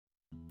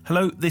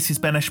Hello, this is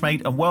Ben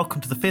Eshmade and welcome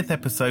to the 5th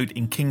episode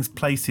in King's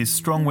Place's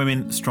Strong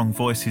Women, Strong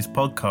Voices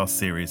podcast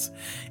series.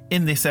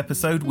 In this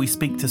episode, we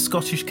speak to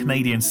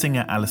Scottish-Canadian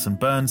singer Alison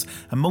Burns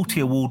and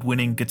multi-award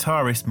winning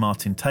guitarist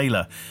Martin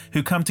Taylor,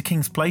 who come to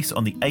King's Place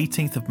on the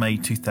 18th of May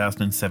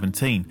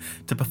 2017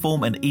 to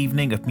perform an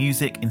evening of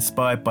music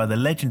inspired by the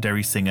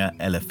legendary singer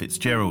Ella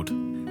Fitzgerald.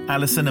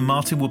 Alison and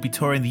Martin will be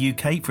touring the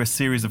UK for a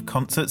series of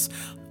concerts,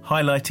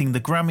 highlighting the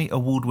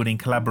Grammy-award-winning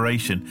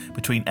collaboration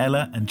between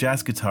Ella and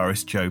jazz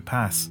guitarist Joe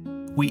Pass.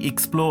 We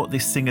explore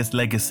this singer's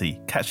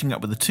legacy, catching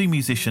up with the two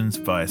musicians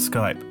via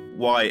Skype.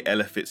 Why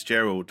Ella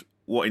Fitzgerald?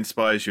 What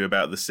inspires you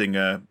about the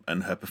singer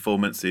and her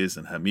performances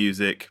and her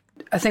music?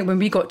 I think when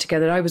we got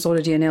together, I was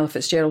already an Ella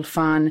Fitzgerald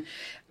fan.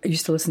 I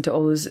used to listen to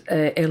all those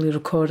early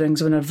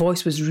recordings when her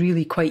voice was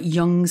really quite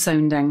young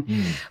sounding.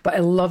 But I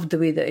loved the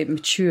way that it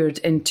matured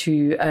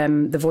into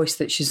the voice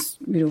that she's,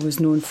 was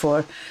known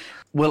for.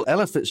 Well,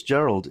 Ella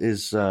Fitzgerald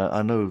is,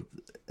 I know,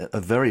 a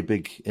very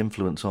big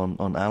influence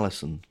on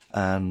Alison.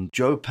 And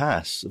Joe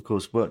Pass, of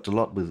course, worked a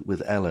lot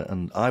with Ella.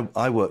 And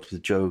I worked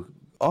with Joe.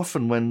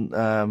 Often when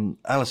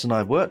Alice and I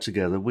have worked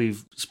together,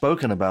 we've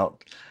spoken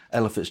about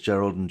Ella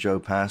Fitzgerald and Joe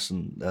Pass,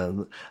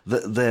 and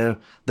their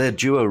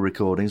duo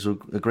recordings were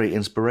a great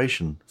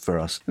inspiration for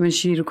us. I mean,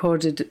 she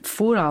recorded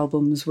 4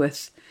 albums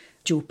with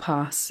Joe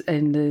Pass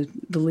in the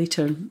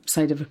later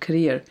side of her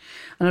career,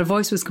 and her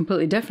voice was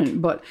completely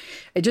different, but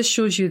it just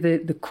shows you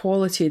the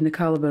quality and the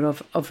calibre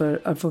of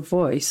her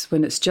voice.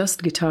 When it's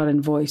just guitar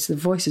and voice, the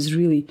voice is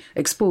really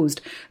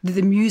exposed.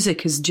 The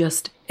music is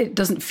just, it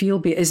doesn't feel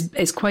big.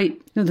 It's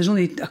quite, there's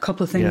only a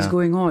couple of things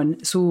going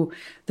on, so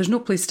there's no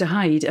place to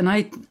hide. And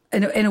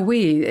in a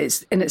way,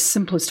 it's in its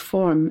simplest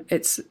form.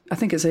 I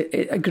think it's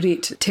a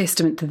great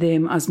testament to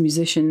them as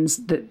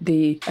musicians that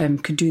they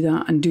could do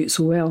that and do it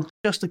so well.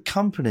 Just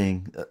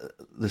accompanying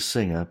the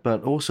singer,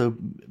 but also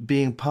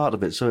being part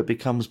of it, so it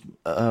becomes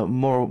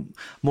more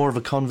of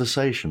a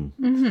conversation.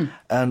 Mm-hmm.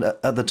 And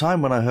at the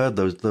time when I heard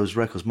those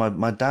records,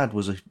 my dad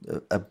was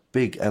a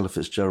big Ella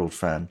Fitzgerald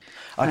fan.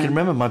 I can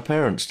remember my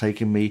parents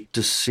taking me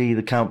to see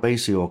the Count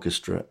Basie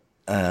Orchestra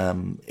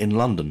in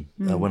London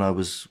when I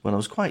was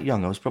quite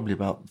young. I was probably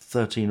about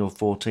 13 or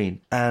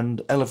 14,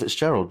 and Ella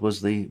Fitzgerald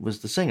was the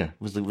singer,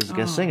 was the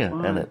guest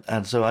singer in it.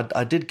 And so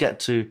I did get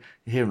to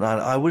hear it.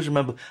 I always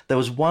remember there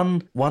was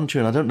one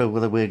tune. I don't know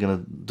whether we're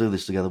going to do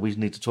this together. We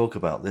need to talk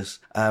about this.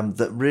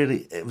 That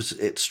really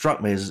it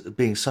struck me as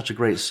being such a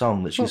great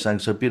song that she sang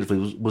so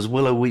beautifully. Was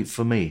 "Willow Weep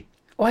for Me."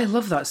 Oh, I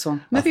love that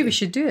song. Maybe we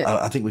should do it.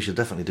 I think we should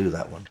definitely do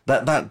that one.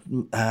 That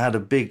had a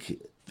big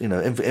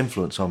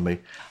influence on me.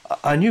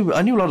 I knew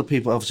a lot of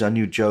people. Obviously, I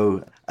knew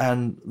Joe,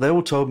 and they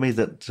all told me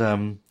that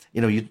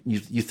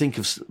you think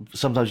of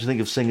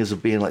singers as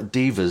being like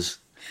divas.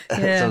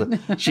 Yeah.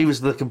 So she was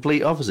the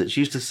complete opposite.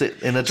 She used to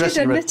sit in a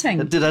dressing room.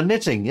 Did her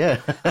knitting, yeah.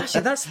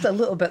 Actually, that's a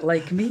little bit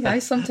like me. I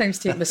sometimes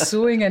take my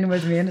sewing in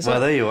with me. And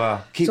there you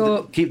are.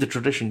 Keep the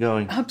tradition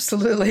going.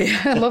 Absolutely.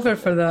 I love her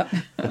for that.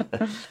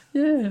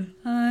 Yeah.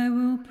 I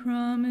will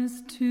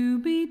promise to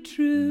be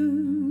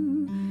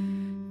true.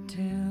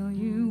 Tell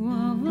you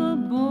of a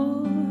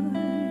boy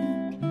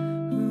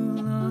who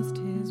lost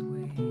his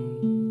way,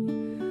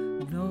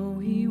 though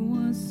he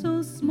was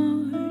so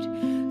smart,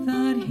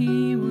 thought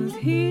he was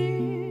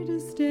here to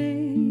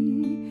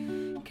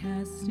stay,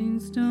 casting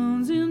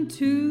stones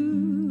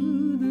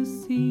into the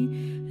sea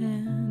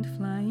and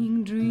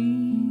flying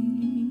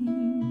dreams.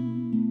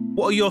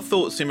 What are your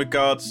thoughts in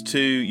regards to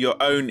your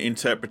own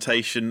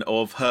interpretation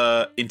of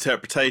her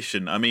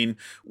interpretation? I mean,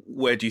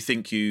 where do you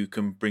think you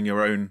can bring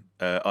your own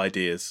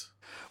ideas?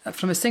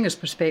 From a singer's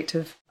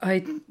perspective,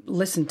 I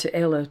listened to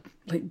Ella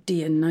like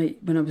day and night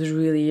when I was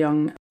really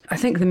young. I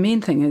think the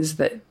main thing is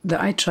that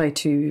I try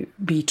to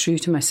be true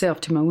to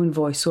myself, to my own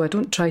voice, so I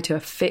don't try to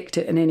affect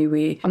it in any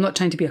way. I'm not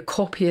trying to be a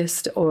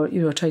copyist or,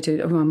 try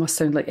to, I must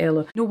sound like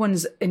Ella. No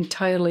one's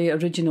entirely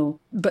original,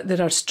 but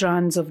there are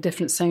strands of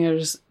different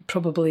singers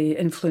probably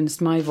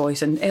influenced my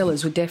voice, and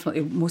Ella's would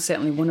definitely, most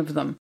certainly one of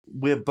them.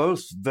 We're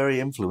both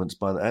very influenced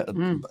by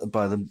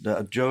them.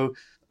 Joe...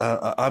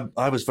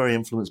 I was very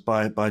influenced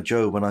by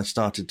Joe when I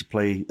started to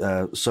play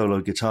solo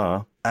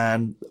guitar,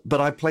 but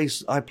I play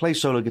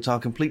solo guitar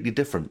completely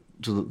different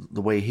to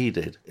the way he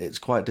did. It's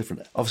quite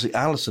different. Obviously,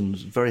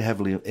 Alison's very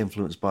heavily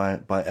influenced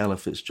by Ella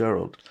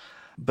Fitzgerald,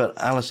 but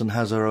Alison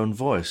has her own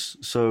voice.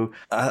 So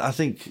I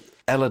think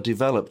Ella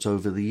developed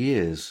over the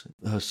years.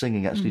 Her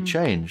singing actually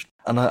changed,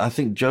 and I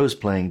think Joe's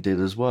playing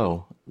did as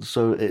well.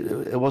 So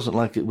it wasn't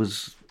like it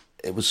was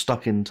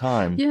stuck in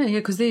time. Yeah,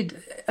 because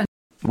they'd.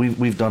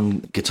 We've done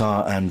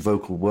guitar and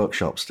vocal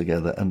workshops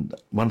together, and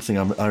one thing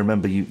I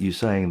remember you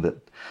saying, that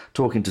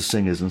talking to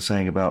singers and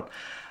saying about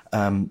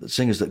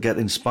singers that get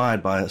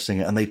inspired by a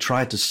singer and they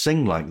try to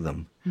sing like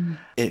them,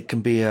 it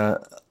can be a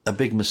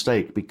big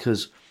mistake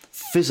because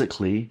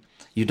physically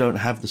you don't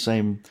have the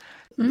same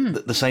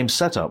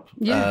setup.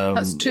 Yeah,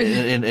 that's true.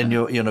 in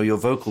your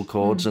vocal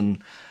cords and.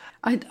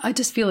 I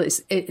just feel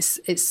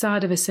it's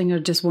sad if a singer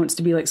just wants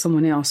to be like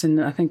someone else,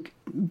 and I think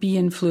be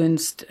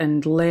influenced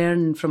and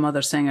learn from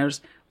other singers.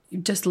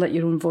 Just let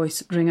your own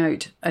voice ring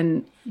out,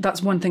 and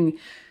that's one thing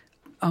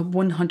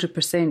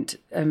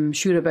 100%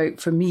 sure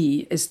about for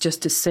me is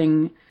just to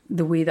sing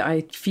the way that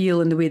I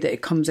feel and the way that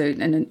it comes out.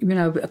 And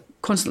I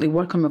constantly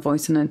work on my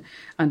voice and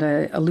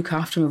I look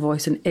after my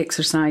voice and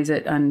exercise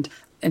it and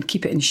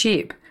keep it in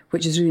shape,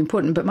 which is really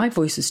important. But my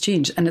voice has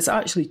changed, and it's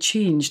actually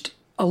changed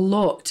a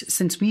lot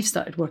since we've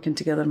started working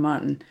together,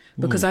 Martin,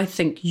 because I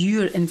think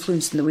you're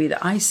influenced in the way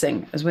that I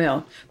sing as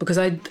well, because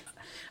I'm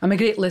a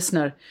great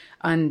listener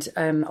and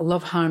I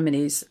love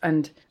harmonies,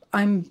 and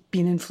I'm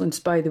being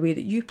influenced by the way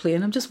that you play,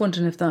 and I'm just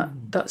wondering if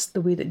that's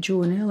the way that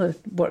Joe and Ella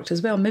worked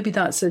as well. Maybe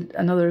that's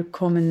another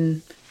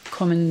common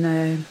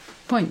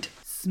point.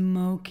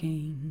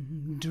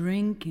 Smoking,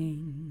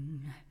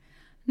 drinking,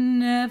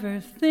 never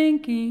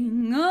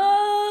thinking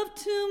of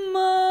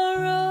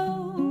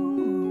tomorrow.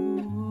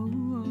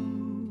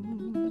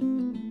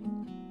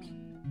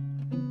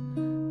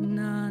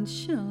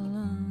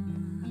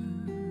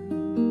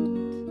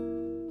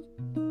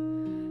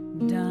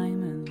 Nonchalant,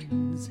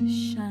 diamonds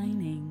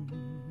shining,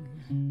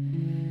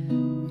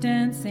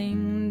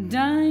 dancing,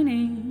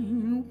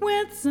 dining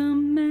with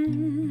some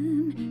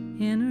man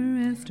in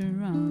a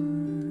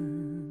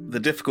restaurant. The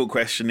difficult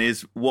question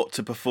is what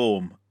to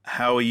perform.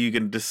 How are you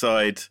going to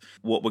decide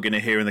what we're going to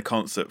hear in the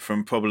concert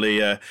from probably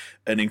an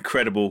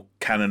incredible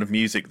canon of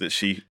music that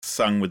she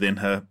sung within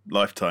her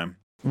lifetime?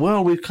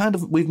 Well,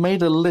 we've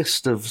made a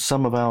list of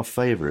some of our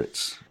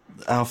favourites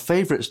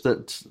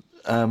that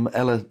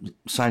Ella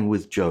sang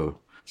with Joe.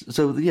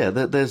 So yeah,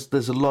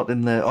 there's a lot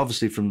in there.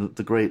 Obviously, from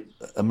the great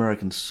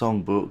American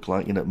songbook,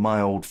 like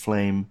My Old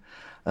Flame,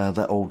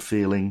 That Old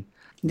Feeling.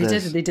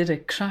 They did a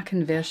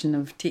cracking version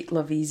of Take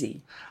Love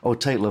Easy. Oh,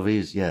 Take Love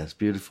Easy, yeah, it's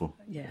beautiful.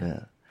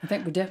 Yeah. I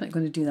think we're definitely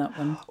going to do that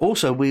one.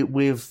 Also,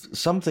 we've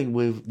something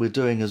we're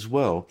doing as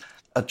well.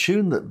 A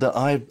tune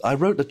that I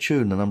wrote a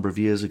tune a number of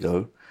years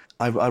ago.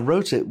 I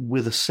wrote it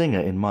with a singer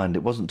in mind.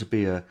 It wasn't to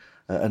be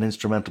an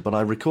instrumental, but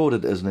I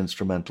recorded it as an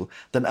instrumental.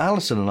 Then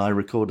Alison and I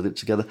recorded it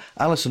together.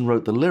 Alison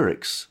wrote the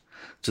lyrics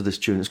to this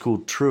tune. It's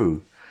called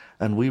True,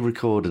 and we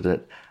recorded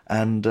it.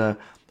 And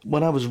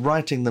when I was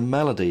writing the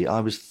melody,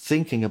 I was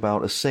thinking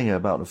about a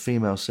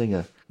female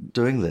singer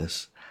doing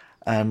this.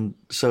 And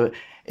so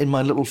in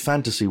my little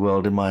fantasy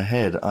world in my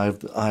head,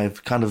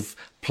 I've kind of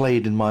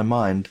played in my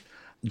mind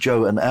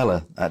Joe and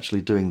Ella actually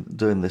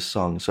doing this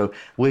song. So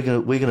we're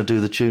gonna do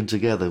the tune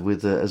together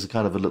with as a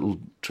kind of a little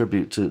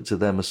tribute to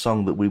them, a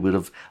song that we would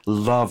have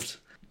loved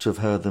to have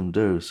heard them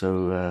do.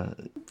 So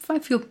I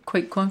feel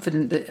quite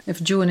confident that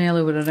if Joe and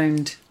Ella were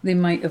around, they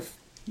might have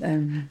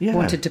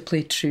wanted to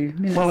play True. I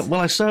mean, well,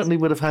 I certainly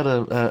would have had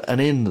an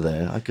in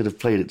there. I could have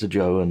played it to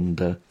Joe and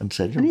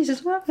said, and he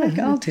says, "Well,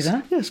 I'll do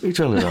that." Yes, we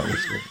totally like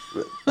this.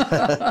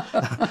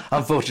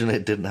 Unfortunately,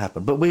 it didn't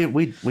happen, but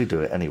we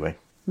do it anyway.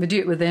 We do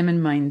it with them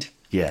in mind.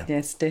 Yeah.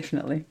 Yes,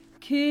 definitely.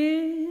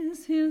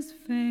 Kiss his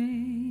face,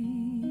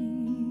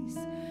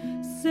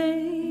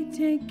 say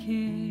take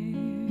care,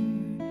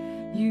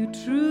 you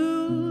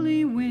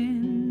truly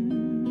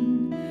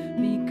win,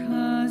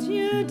 because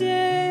you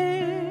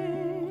dare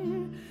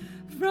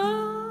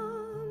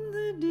from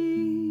the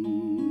deep.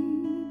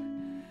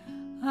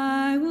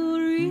 I will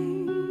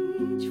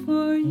reach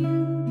for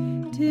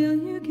you till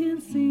you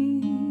can see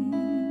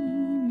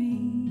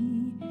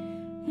me,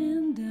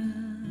 and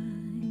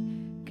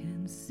I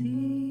can see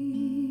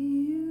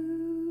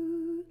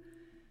you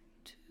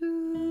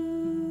too.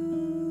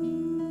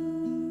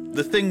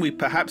 The thing we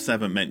perhaps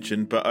haven't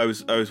mentioned, but I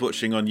was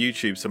watching on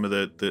YouTube some of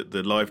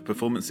the live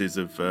performances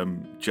of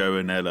Joe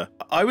and Ella.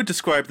 I would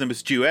describe them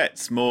as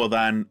duets more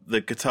than the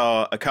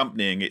guitar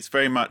accompanying. It's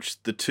very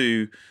much the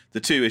two,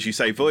 as you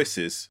say,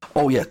 voices.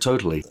 Oh yeah,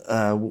 totally.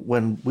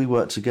 When we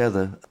work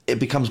together, it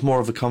becomes more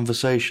of a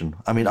conversation.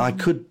 I mean, I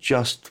could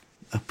just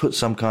put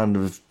some kind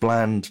of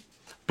bland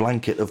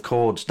blanket of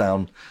chords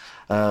down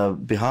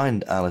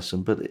behind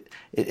Alison, but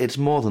it's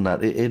more than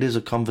that. It is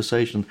a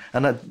conversation,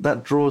 and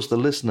that draws the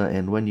listener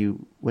in when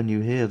you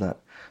hear that.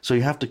 So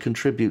you have to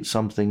contribute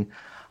something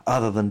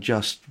other than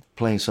just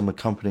playing some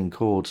accompanying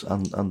chords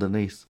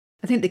underneath.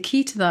 I think the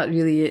key to that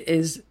really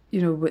is,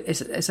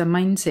 it's a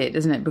mindset,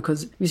 isn't it?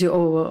 Because you say,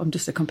 "Oh, well, I'm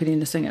just accompanying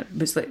the singer,"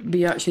 but it's like,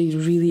 be actually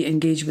really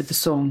engaged with the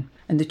song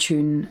and the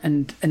tune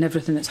and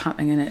everything that's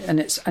happening in it,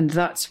 and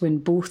that's when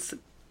both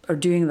are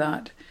doing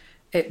that,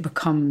 it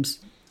becomes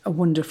a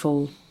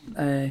wonderful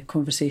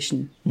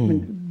conversation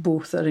when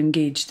both are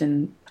engaged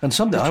in. And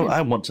something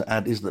I want to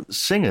add is that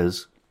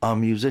singers are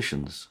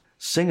musicians.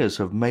 Singers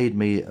have made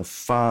me a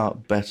far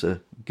better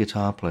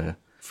guitar player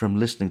from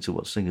listening to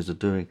what singers are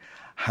doing,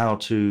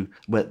 the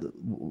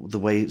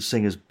way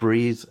singers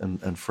breathe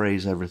and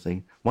phrase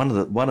everything. One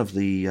of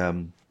the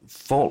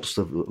faults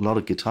of a lot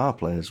of guitar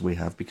players we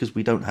have, because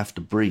we don't have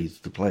to breathe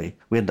to play,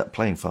 we end up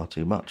playing far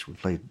too much. We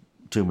play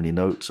too many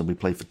notes and we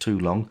play for too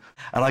long.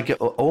 And I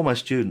get all my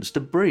students to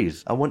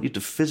breathe. I want you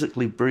to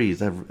physically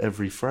breathe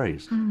every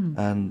phrase.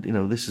 And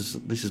this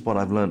is what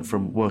I've learned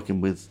from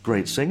working with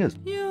great singers.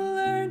 You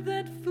learned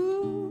that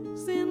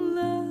fools in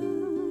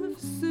love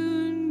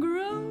soon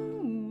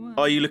grow.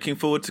 Are you looking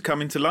forward to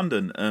coming to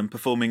London and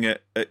performing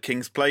at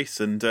King's Place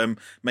and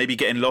maybe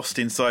getting lost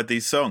inside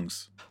these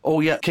songs? Oh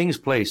yeah, King's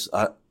Place.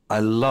 I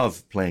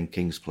love playing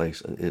King's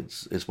Place.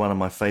 It's one of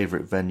my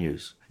favourite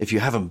venues. If you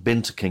haven't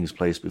been to King's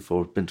Place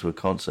before, been to a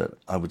concert,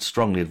 I would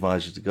strongly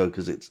advise you to go,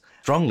 because it's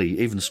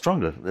even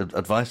stronger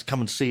advice.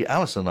 Come and see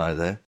Alice and I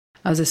there.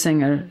 As a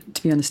singer,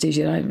 to be on the stage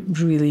here, I'm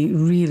really,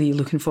 really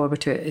looking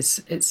forward to it.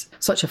 It's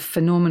such a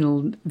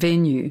phenomenal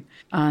venue,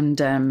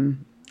 and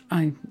I'm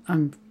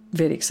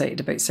very excited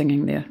about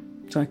singing there.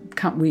 So I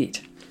can't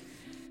wait.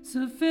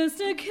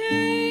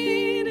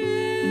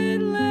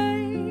 Sophisticated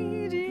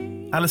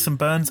lady. Alison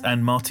Burns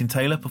and Martin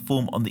Taylor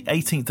perform on the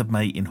 18th of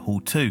May in Hall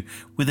 2,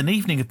 with an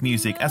evening of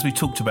music, as we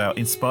talked about,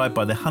 inspired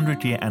by the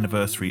 100-year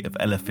anniversary of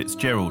Ella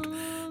Fitzgerald.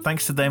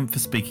 Thanks to them for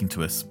speaking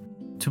to us.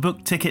 To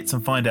book tickets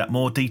and find out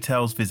more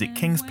details, visit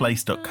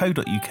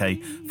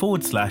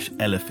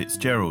kingsplace.co.uk/Ella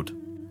Fitzgerald.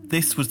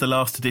 This was the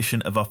last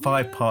edition of our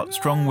 5-part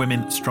Strong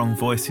Women, Strong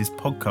Voices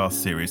podcast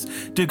series.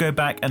 Do go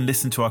back and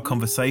listen to our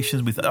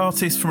conversations with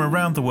artists from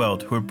around the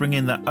world who are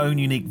bringing their own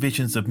unique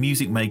visions of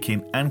music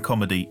making and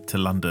comedy to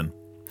London.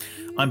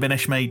 I'm Ben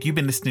Eshmade. You've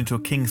been listening to a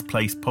King's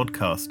Place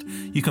podcast.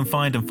 You can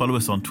find and follow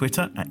us on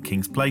Twitter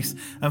 @King's Place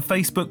and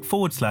Facebook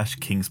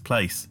 /King's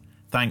Place.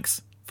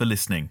 Thanks for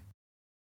listening.